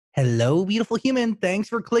Hello, beautiful human. Thanks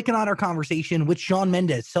for clicking on our conversation with Shawn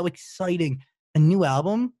Mendes. So exciting. A new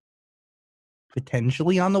album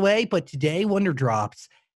potentially on the way, but today Wonder drops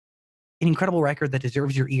an incredible record that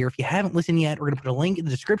deserves your ear. If you haven't listened yet, we're going to put a link in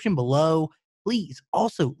the description below. Please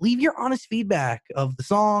also leave your honest feedback of the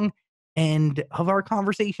song and of our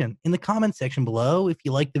conversation in the comments section below. If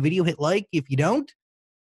you like the video, hit like. If you don't,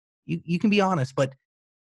 you can be honest. But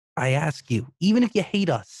I ask you, even if you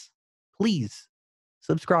hate us, please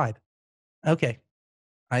subscribe. Okay.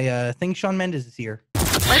 I think Shawn Mendes is here.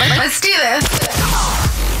 Let's do this.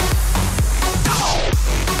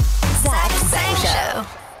 Zach Show.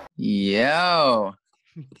 Yo.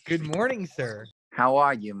 Good morning, sir. How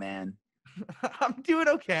are you, man? I'm doing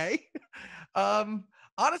okay.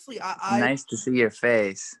 Honestly, Nice to see your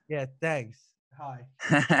face. Yeah, thanks. Hi.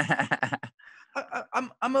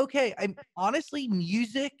 I'm okay. I'm honestly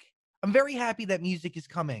music. I'm very happy that music is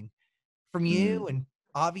coming from you, and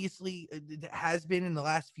obviously it has been in the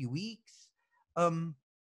last few weeks.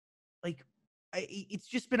 It's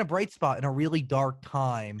just been a bright spot in a really dark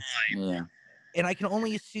time. Yeah. And I can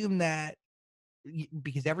only assume that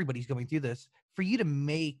because everybody's going through this, for you to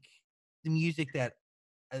make the music that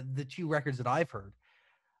the two records that I've heard,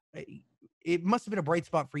 it must have been a bright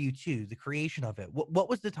spot for you too, the creation of it. What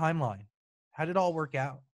was the timeline? How did it all work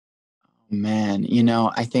out? Man,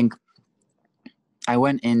 I think I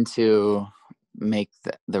went into make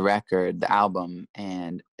the record, the album,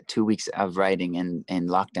 and 2 weeks of writing and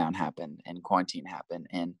lockdown happened and quarantine happened.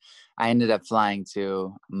 And I ended up flying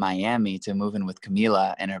to Miami to move in with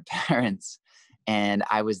Camila and her parents. And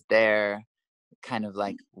I was there kind of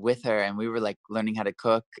like with her, and we were like learning how to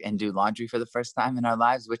cook and do laundry for the first time in our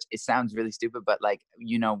lives, which it sounds really stupid, but like,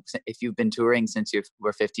 if you've been touring since you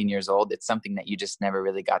were 15 years old, it's something that you just never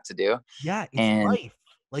really got to do. Yeah, it's and life.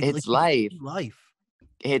 it's life.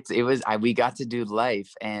 We got to do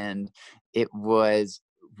life, and it was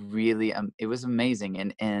really it was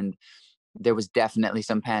amazing. And there was definitely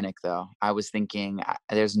some panic, though. I was thinking,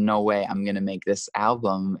 there's no way I'm going to make this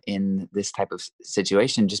album in this type of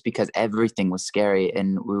situation, just because everything was scary.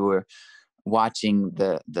 And we were watching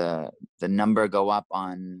the number go up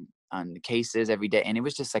on the cases every day. And it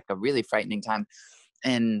was just like a really frightening time.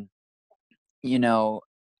 And,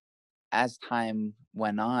 as time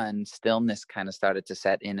went on, stillness kind of started to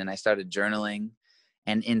set in, and I started journaling.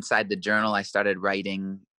 And inside the journal, I started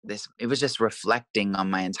writing this. It was just reflecting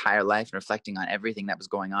on my entire life and reflecting on everything that was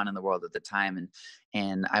going on in the world at the time.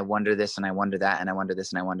 And I wonder this, and I wonder that, and I wonder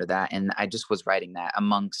this, and I wonder that. And I just was writing that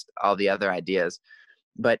amongst all the other ideas.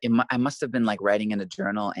 But I must have been like writing in a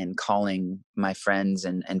journal and calling my friends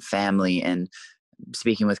and family and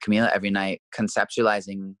speaking with Camila every night,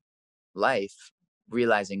 conceptualizing life,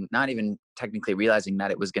 realizing, not even technically realizing,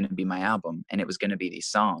 that it was going to be my album and it was going to be these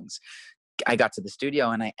songs. I got to the studio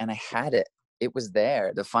and I had it. It was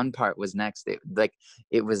there. The fun part was next. It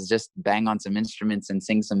was just bang on some instruments and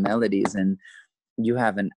sing some melodies, and you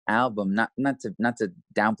have an album. Not to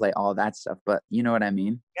downplay all that stuff, but you know what I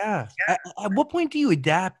mean? Yeah. At what point do you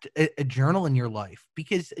adapt a journal in your life?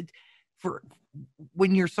 Because for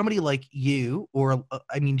when you're somebody like you, or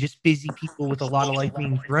just busy people with a lot of life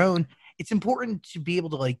being thrown, it's important to be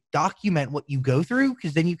able to like document what you go through,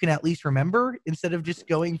 because then you can at least remember instead of just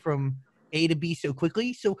going from A to B so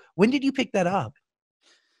quickly. So when did you pick that up?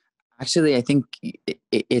 Actually, I think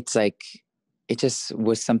it's like, it just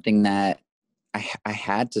was something that I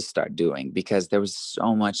had to start doing, because there was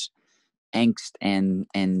so much angst and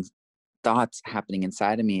thoughts happening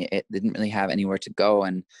inside of me. It didn't really have anywhere to go.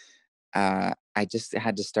 And I just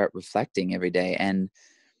had to start reflecting every day. And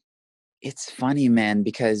it's funny, man,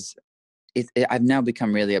 because I've now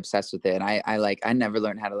become really obsessed with it. And I never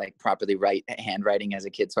learned how to like properly write handwriting as a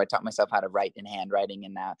kid. So I taught myself how to write in handwriting,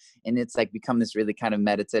 and it's like become this really kind of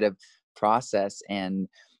meditative process. And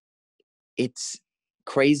it's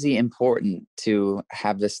crazy important to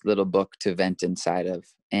have this little book to vent inside of.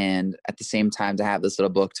 And at the same time, to have this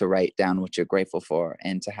little book to write down what you're grateful for,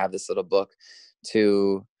 and to have this little book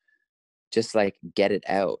to just like get it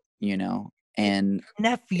out, and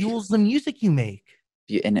that fuels the music you make.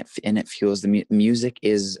 And it fuels the music.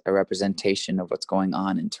 Is a representation of what's going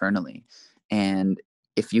on internally. And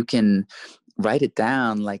if you can write it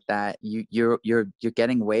down like that, you're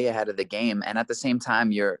getting way ahead of the game. And at the same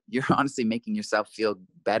time, you're honestly making yourself feel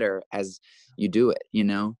better as you do it.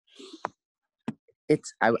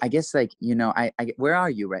 It's, I guess, like, where are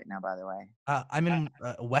you right now, by the way? I'm in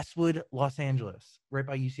Westwood, Los Angeles, right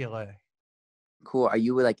by UCLA. Cool. Are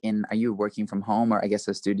you working from home, or I guess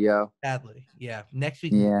a studio? Sadly, yeah. Next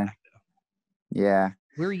week. Yeah. Yeah.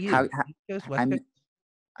 Where are you? How, East Coast, West I'm Coast?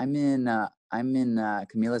 I'm in I'm in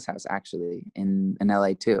Camila's house actually in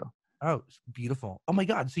LA too. Oh, it's beautiful. Oh my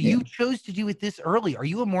God. So Yeah. you chose to do it this early. Are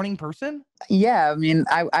you a morning person? Yeah, I mean,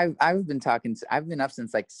 I've been talking. I've been up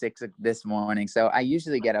since like 6 this morning, so I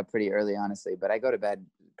usually get up pretty early, honestly. But I go to bed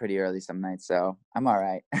pretty early some nights, so I'm all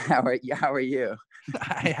right. How are you? How are you?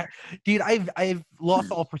 Dude, I've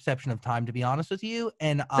lost all perception of time, to be honest with you,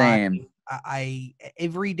 and Same. I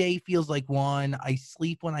every day feels like one. I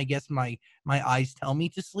sleep when I guess my eyes tell me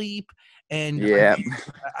to sleep, and Yeah.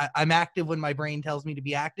 I'm active when my brain tells me to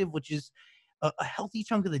be active, which is a healthy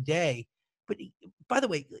chunk of the day. But by the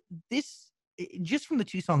way, this just from the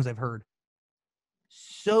two songs I've heard,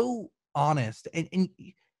 so honest. And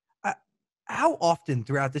uh, how often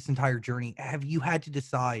throughout this entire journey have you had to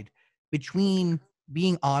decide between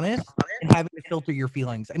being honest and having to filter your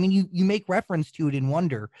feelings? I mean, you make reference to it in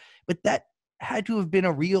Wonder, but that had to have been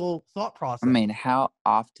a real thought I process. mean, how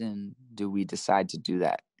often do we decide to do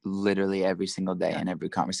that? Literally every single day Yeah. in every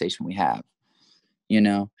conversation we have. You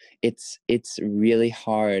know, it's really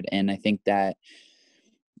hard, and I think that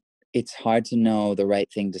it's hard to know the right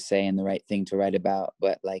thing to say and the right thing to write about.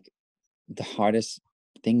 But like the hardest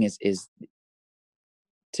thing is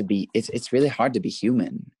to be. It's really hard to be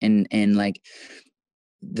human, and like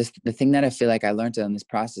the thing that I feel like I learned on this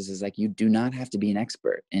process is like you do not have to be an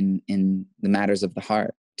expert in the matters of the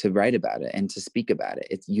heart to write about it and to speak about it.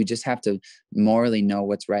 It's you just have to morally know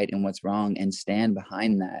what's right and what's wrong and stand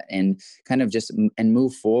behind that and kind of just and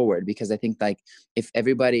move forward, because I think like if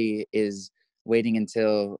everybody is waiting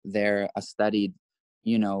until they're a studied,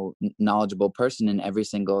 knowledgeable person in every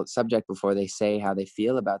single subject before they say how they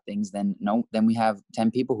feel about things, then no, then we have 10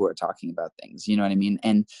 people who are talking about things, you know what I mean?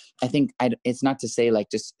 And I think it's not to say like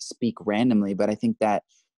just speak randomly, but I think that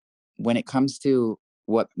when it comes to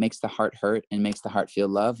what makes the heart hurt and makes the heart feel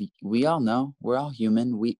love, we all know we're all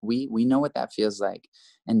human. We know what that feels like,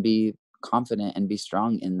 and be confident and be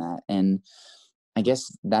strong in that. And I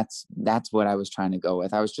guess that's what I was trying to go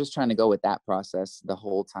with. I was just trying to go with that process the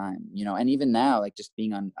whole time, and even now, like just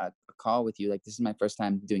being on a call with you, like this is my first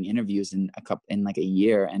time doing interviews in like a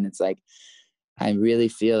year, and it's like I really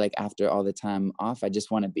feel like after all the time off, I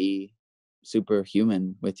just want to be super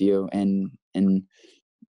human with you, and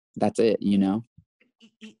that's it.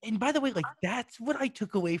 And by the way, like that's what I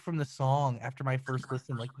took away from the song after my first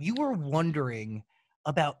listen. Like you were wondering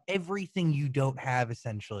about everything you don't have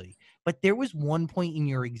essentially, but there was one point in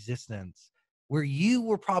your existence where you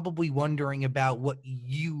were probably wondering about what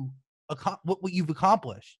you've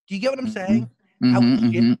accomplished. Do you get what I'm Mm-hmm. saying? How Mm-hmm,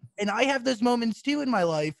 shit, mm-hmm. and I have those moments too in my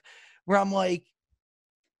life where I'm like,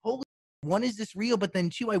 holy, one, is this real? But then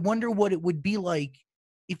two, I wonder what it would be like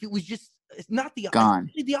if it was just it's not the Gone.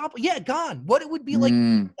 the opposite. Yeah, gone. What it would be like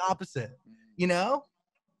Mm. the opposite, you know?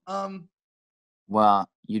 Um, Well,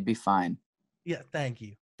 you'd be fine. yeah, thank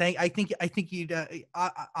you. I think you'd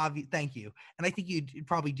thank you. And I think you'd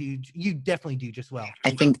probably do you definitely do just well.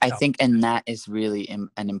 I think, and that is really an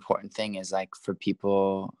important thing, is like for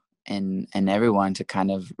people and everyone to kind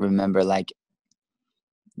of remember like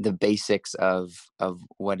the basics of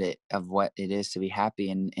what it is to be happy,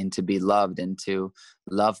 and to be loved, and to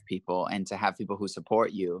love people, and to have people who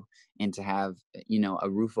support you, and to have a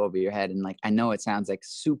roof over your head. And like I know it sounds like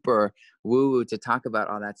super woo woo to talk about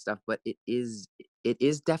all that stuff, but it is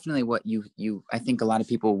definitely what you I think a lot of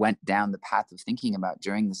people went down the path of thinking about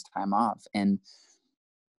during this time off. And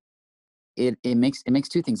it makes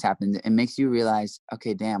two things happen. It makes you realize,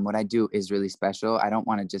 okay, damn, what I do is really special. I don't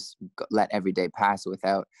want to just let every day pass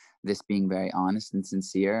without this being very honest and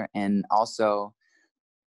sincere. And also,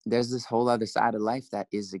 there's this whole other side of life that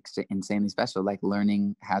is insanely special, like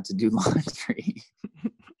learning how to do laundry.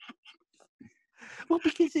 Well,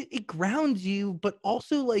 because it grounds you, but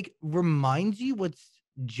also like reminds you what's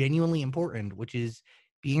genuinely important, which is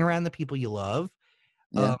being around the people you love.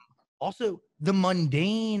 Yeah, Um, Also the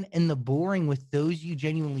mundane and the boring with those you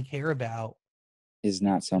genuinely care about. is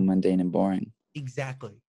not so mundane and boring.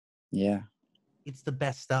 Exactly. Yeah, It's the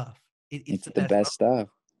best stuff. It's it's the the best best stuff. stuff.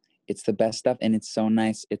 It's the best stuff, and it's so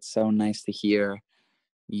nice. It's so nice to hear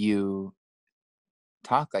you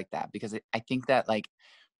talk like that, because I think that like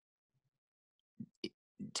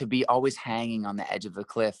to be always hanging on the edge of a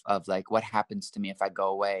cliff of like what happens to me if I go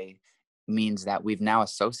away means that we've now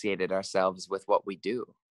associated ourselves with what we do.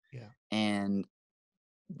 Yeah. And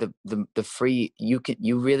the free, you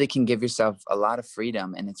really can give yourself a lot of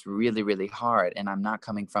freedom, and it's really really hard. And I'm not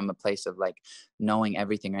coming from a place of like knowing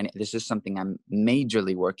everything or anything. This is something I'm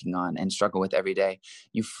majorly working on and struggle with every day.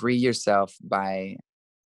 You free yourself by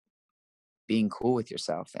being cool with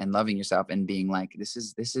yourself and loving yourself and being like, this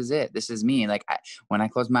is it. This is me. Like when I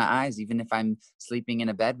close my eyes, even if I'm sleeping in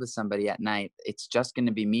a bed with somebody at night, it's just going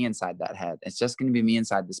to be me inside that head. It's just going to be me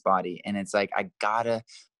inside this body. And it's like, I gotta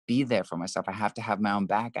be there for myself. I have to have my own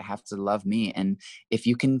back. I have to love me. And if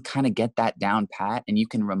you can kind of get that down pat and you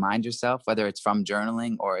can remind yourself, whether it's from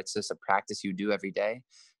journaling or it's just a practice you do every day,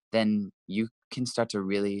 then you can start to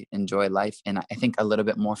really enjoy life in, I think, a little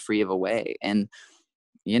bit more free of a way. And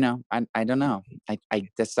I don't know.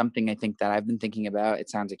 That's something I think that I've been thinking about. It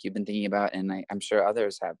sounds like you've been thinking about, and I'm sure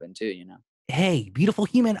others have been too. Hey, beautiful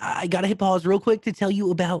human, I gotta hit pause real quick to tell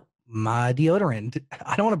you about my deodorant.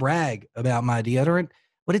 I don't want to brag about my deodorant,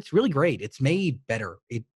 but it's really great. It's made better.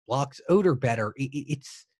 It blocks odor better. It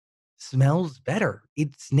smells better.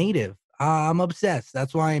 It's native. I'm obsessed.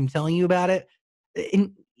 That's why I'm telling you about it.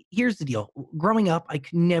 And here's the deal. Growing up, I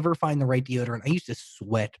could never find the right deodorant. I used to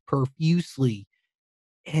sweat profusely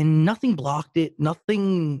and nothing blocked it.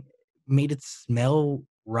 Nothing made it smell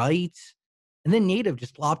right. And then Native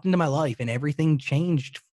just plopped into my life and everything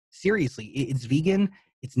changed. Seriously, it's vegan.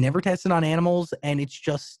 It's never tested on animals and it's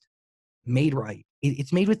just made right.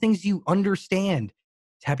 It's made with things you understand.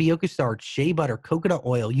 Tapioca starch, shea butter, coconut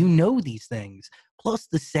oil. You know these things. Plus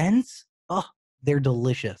the scents, oh, they're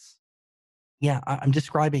delicious. Yeah, I'm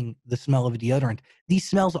describing the smell of a deodorant. These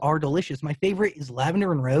smells are delicious. My favorite is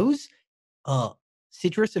lavender and rose. Uh,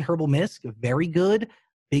 Citrus and herbal mist, very good.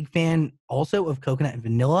 Big fan also of coconut and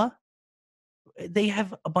vanilla. They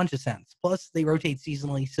have a bunch of scents. Plus, they rotate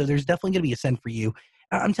seasonally, so there's definitely going to be a scent for you.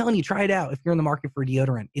 I'm telling you, try it out if you're in the market for a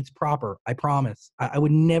deodorant. It's proper. I promise. I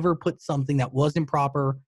would never put something that wasn't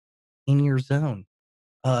proper in your zone.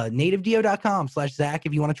 Nativedeo.com/Zach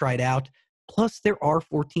if you want to try it out. Plus, there are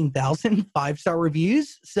 14,000 five-star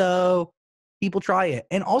reviews, so people try it.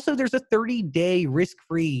 And also, there's a 30-day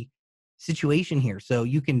risk-free situation here, so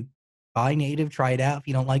you can buy Native, try it out. If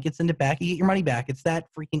you don't like it, send it back. You get your money back. It's that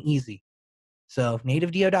freaking easy. So,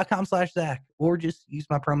 nativedeo.com/Zach, or just use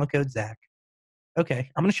my promo code Zach. Okay,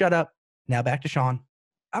 I'm going to shut up. Now back to Shawn.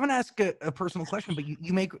 I'm going to ask a personal question, but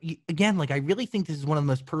again, like, I really think this is one of the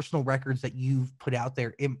most personal records that you've put out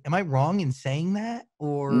there. Am I wrong in saying that?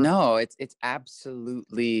 Or No, it's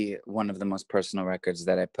absolutely one of the most personal records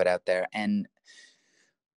that I put out there. And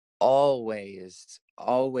always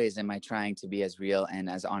am I trying to be as real and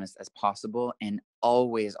as honest as possible. And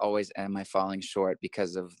always am I falling short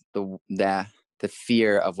because of the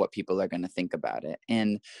fear of what people are going to think about it.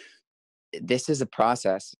 And this is a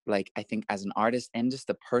process, like, I think as an artist and just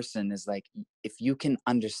a person, is like, if you can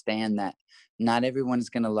understand that not everyone's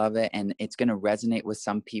going to love it and it's going to resonate with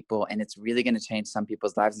some people and it's really going to change some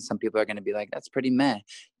people's lives, and some people are going to be like, that's pretty meh,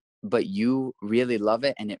 but you really love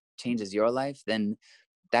it and it changes your life, then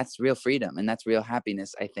that's real freedom and that's real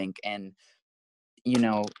happiness, I think. And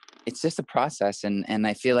it's just a process. And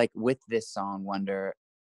I feel like with this song Wonder,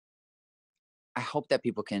 I hope that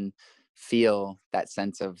people can feel that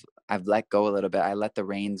sense of, I've let go a little bit. I let the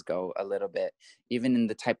reins go a little bit, even in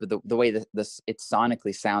the type of the way that it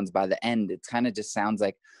sonically sounds. By the end, it kind of just sounds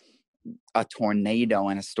like a tornado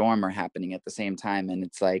and a storm are happening at the same time. And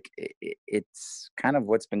it's like, it's kind of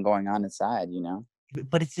what's been going on inside.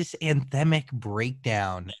 but it's this anthemic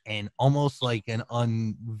breakdown and almost like an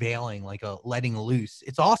unveiling, like a letting loose.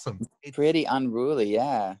 It's awesome. It's Pretty unruly.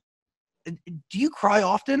 Yeah. Do you cry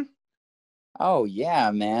often? Oh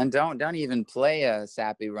yeah, man. Don't even play a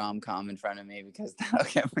sappy rom-com in front of me, because that'll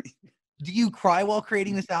get me. Do you cry while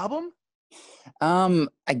creating this album? I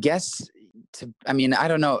guess I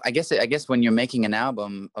don't know. I guess when you're making an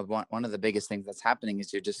album, of one of the biggest things that's happening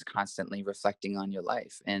is you're just constantly reflecting on your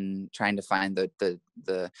life and trying to find the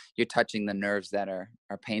you're touching the nerves that are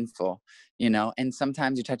painful, and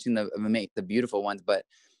sometimes you're touching the beautiful ones. But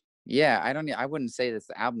yeah, I wouldn't say that's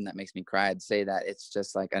the album that makes me cry. I'd say that it's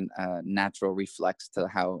just like a natural reflex to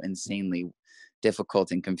how insanely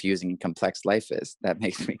difficult and confusing and complex life is that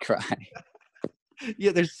makes me cry.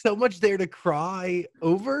 Yeah, there's so much there to cry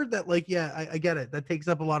over that, like, yeah, I get it. That takes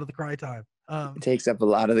up a lot of the cry time. It takes up a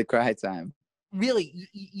lot of the cry time. Really,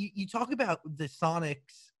 you talk about the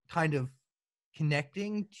sonics kind of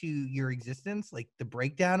connecting to your existence, like the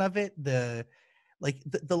breakdown of it, the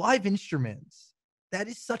live instruments. That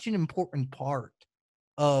is such an important part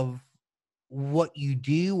of what you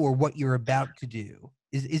do or what you're about to do.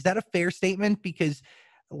 Is that a fair statement? Because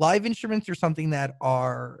live instruments are something that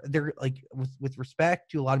they're like, with respect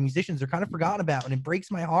to a lot of musicians, they're kind of forgotten about, and it breaks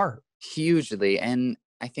my heart. Hugely. And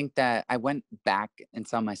I think that I went back and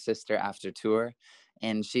saw my sister after tour,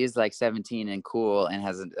 and she's like 17 and cool and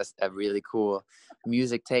has a really cool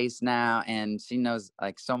music taste now, and she knows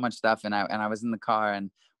like so much stuff. And I was in the car and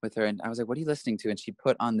with her, and I was like, "What are you listening to?" And she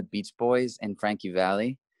put on the Beach Boys and Frankie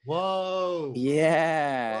Valli. Whoa.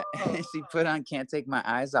 Yeah. Whoa. She put on Can't Take My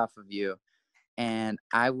Eyes Off of You. And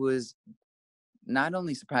I was not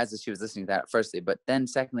only surprised that she was listening to that firstly, but then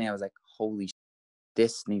secondly, I was like, holy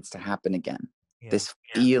this needs to happen again. Yeah. This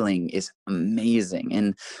feeling is amazing.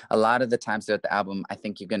 And a lot of the times throughout the album, I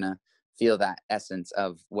think you're going to feel that essence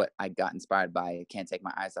of what I got inspired by. Can't Take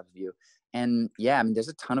My Eyes Off of You. And yeah, I mean, there's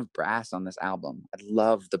a ton of brass on this album. I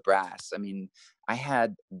love the brass. I mean, I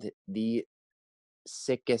had the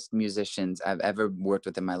sickest musicians I've ever worked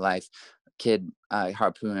with in my life. Kid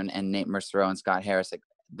Harpoon and Nate Mercereau and Scott Harris. Like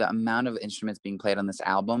the amount of instruments being played on this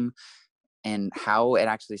album and how it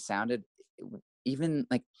actually sounded, even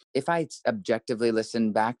like if I objectively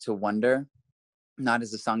listen back to Wonder, not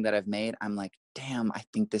as a song that I've made, I'm like, damn, I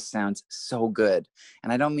think this sounds so good.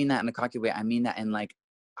 And I don't mean that in a cocky way. I mean that in like,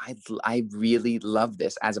 I really love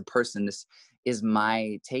this as a person. This is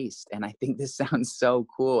my taste. And I think this sounds so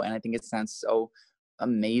cool. And I think it sounds so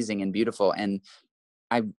amazing and beautiful. And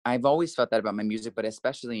I've always felt that about my music, but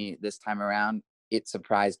especially this time around, it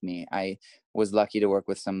surprised me. I was lucky to work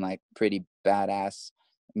with some like pretty badass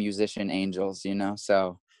musician angels, you know?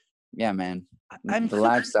 So yeah, man, I'm the so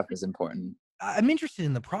live stuff is important. I'm interested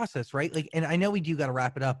in the process, right? Like, and I know we do got to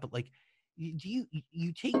wrap it up, but like, do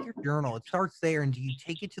you take your journal? It starts there, and do you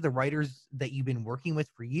take it to the writers that you've been working with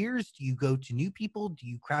for years? Do you go to new people? Do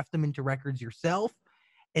you craft them into records yourself,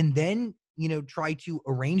 and then try to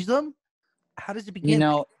arrange them? How does it You begin?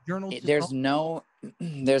 know, Journals just there's no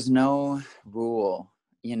there's no rule,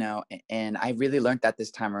 you know, and I really learned that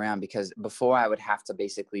this time around, because before I would have to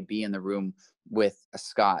basically be in the room with a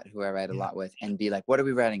Scott, who I write a yeah. lot with, and be like, what are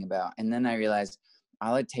we writing about? And then I realized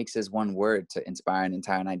all it takes is one word to inspire an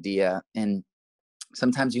entire idea. And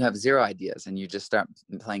sometimes you have zero ideas and you just start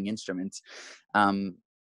playing instruments. Um,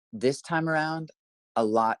 this time around, a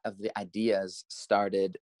lot of the ideas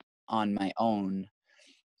started on my own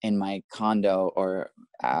in my condo or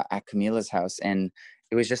at Camila's house. And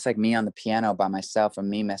it was just like me on the piano by myself and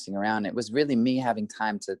me messing around. It was really me having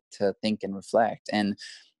time to think and reflect. And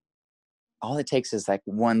all it takes is like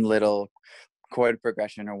one little chord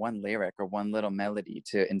progression or one lyric or one little melody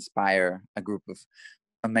to inspire a group of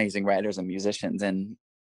amazing writers and musicians. And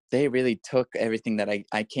they really took everything that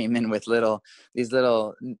I came in with, these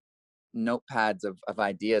little notepads of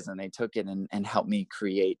ideas, and they took it and helped me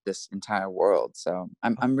create this entire world. So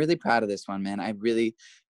I'm really proud of this one, man.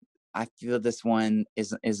 I feel this one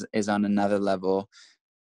is on another level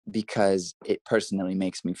because it personally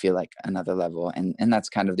makes me feel like another level, and that's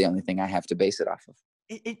kind of the only thing I have to base it off of.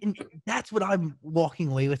 And that's what I'm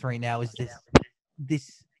walking away with right now, is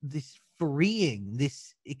this freeing,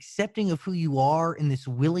 this accepting of who you are, and this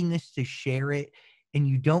willingness to share it. And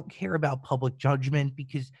you don't care about public judgment,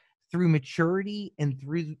 because through maturity and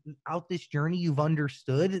throughout this journey, you've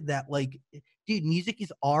understood that, like, dude, music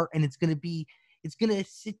is art, and it's going to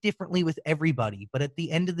sit differently with everybody. But at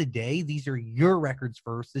the end of the day, these are your records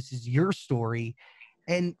first. This is your story.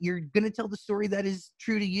 And you're going to tell the story that is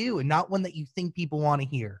true to you, and not one that you think people want to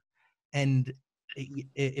hear. And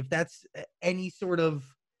if that's any sort of,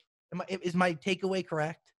 is my takeaway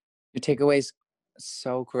correct? Your takeaway's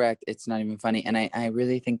so correct. It's not even funny. And I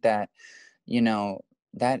really think that, you know,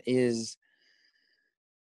 that is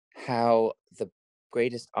how the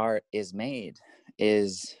greatest art is made,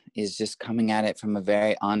 is just coming at it from a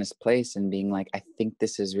very honest place and being like, I think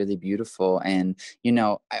this is really beautiful. And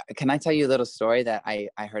can I tell you a little story that I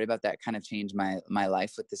heard about that kind of changed my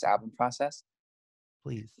life with this album process?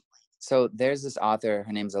 Please. So there's this author,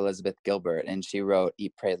 her name's Elizabeth Gilbert, and she wrote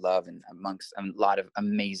Eat, Pray, Love, and amongst a lot of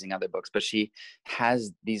amazing other books. But she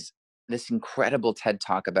has this incredible TED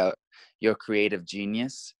talk about your creative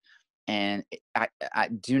genius. And I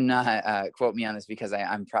do not quote me on this, because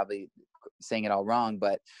I'm probably saying it all wrong,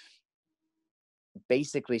 but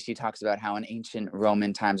basically she talks about how in ancient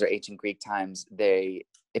Roman times or ancient Greek times,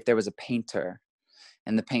 if there was a painter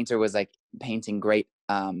and the painter was like painting great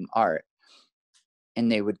art, and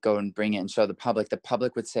they would go and bring it and show the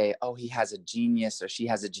public would say, oh, he has a genius, or she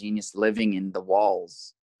has a genius living in the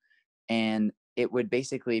walls. And it would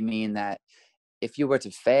basically mean that if you were to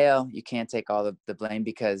fail, you can't take all the blame,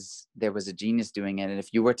 because there was a genius doing it. And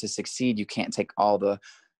if you were to succeed, you can't take all the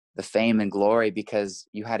fame and glory, because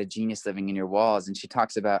you had a genius living in your walls. And she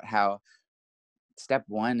talks about how step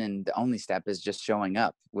one and the only step is just showing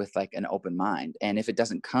up with like an open mind. And if it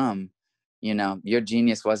doesn't come, your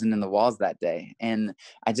genius wasn't in the walls that day. And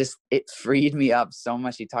it freed me up so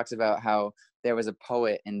much. She talks about how there was a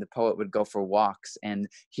poet, and the poet would go for walks and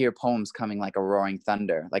hear poems coming like a roaring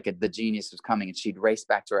thunder, like the genius was coming, and she'd race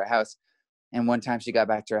back to her house. And one time she got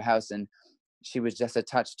back to her house, and she was just a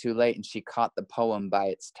touch too late, and she caught the poem by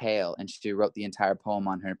its tail, and she wrote the entire poem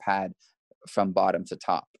on her pad from bottom to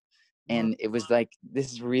top. And it was like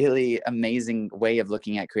this really amazing way of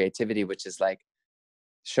looking at creativity, which is like,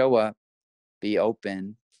 show up, be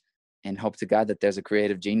open, and hope to God that there's a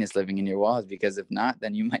creative genius living in your walls, because if not,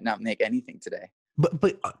 then you might not make anything today. But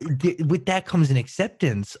with that comes an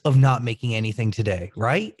acceptance of not making anything today,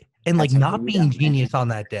 right? And like That's not being freedom, man. genius on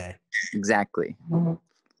that day. Exactly.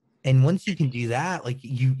 And once you can do that, like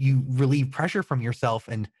you relieve pressure from yourself,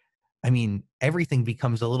 and I mean everything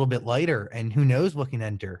becomes a little bit lighter, and who knows what can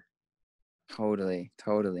enter. Totally,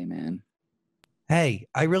 man. Hey,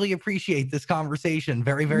 I really appreciate this conversation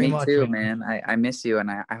very, very Me much, too, man. man. I miss you,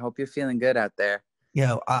 and I hope you're feeling good out there. You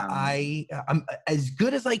know, I'm as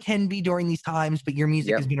good as I can be during these times, but your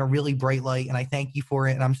music Yep. has been a really bright light, and I thank you for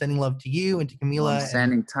it. And I'm sending love to you and to Well, Camila I'm and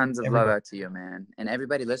sending tons of love everybody. out to you, man, and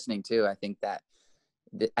everybody listening too. I think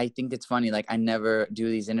it's funny. Like, I never do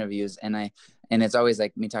these interviews, and it's always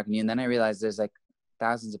like me talking to you, and then I realize there's like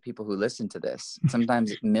thousands of people who listen to this,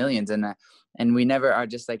 sometimes millions, and we never are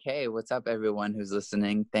just like, hey, what's up, everyone who's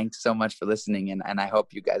listening? Thanks so much for listening, and I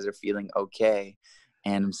hope you guys are feeling okay.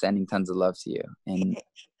 And I'm sending tons of love to you, and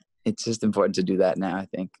it's just important to do that now, I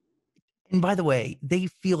think. And by the way, they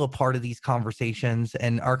feel a part of these conversations,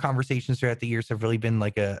 and our conversations throughout the years have really been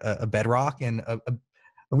like a bedrock and a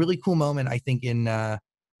really cool moment, I think, in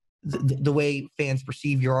the way fans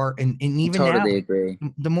perceive your art. And even now, Totally agree.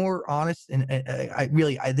 the more honest, and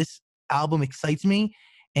this album excites me,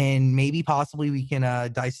 and maybe possibly we can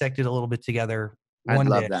dissect it a little bit together one I'd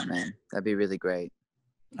love day. that, man. That'd be really great.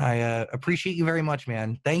 I appreciate you very much,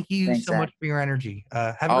 man. Thank you Thanks, so much Zach. for your energy.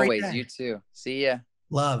 Have a great Always, day. you too. See ya.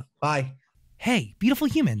 Love. Bye. Hey, beautiful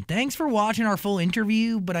human. Thanks for watching our full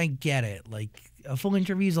interview, but I get it. Like, a full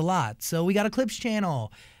interview is a lot. So we got a clips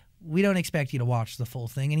channel. We don't expect you to watch the full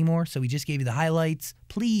thing anymore, so we just gave you the highlights.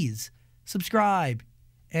 Please subscribe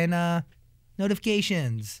and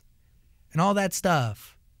notifications and all that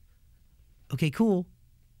stuff. Okay, cool.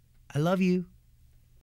 I love you.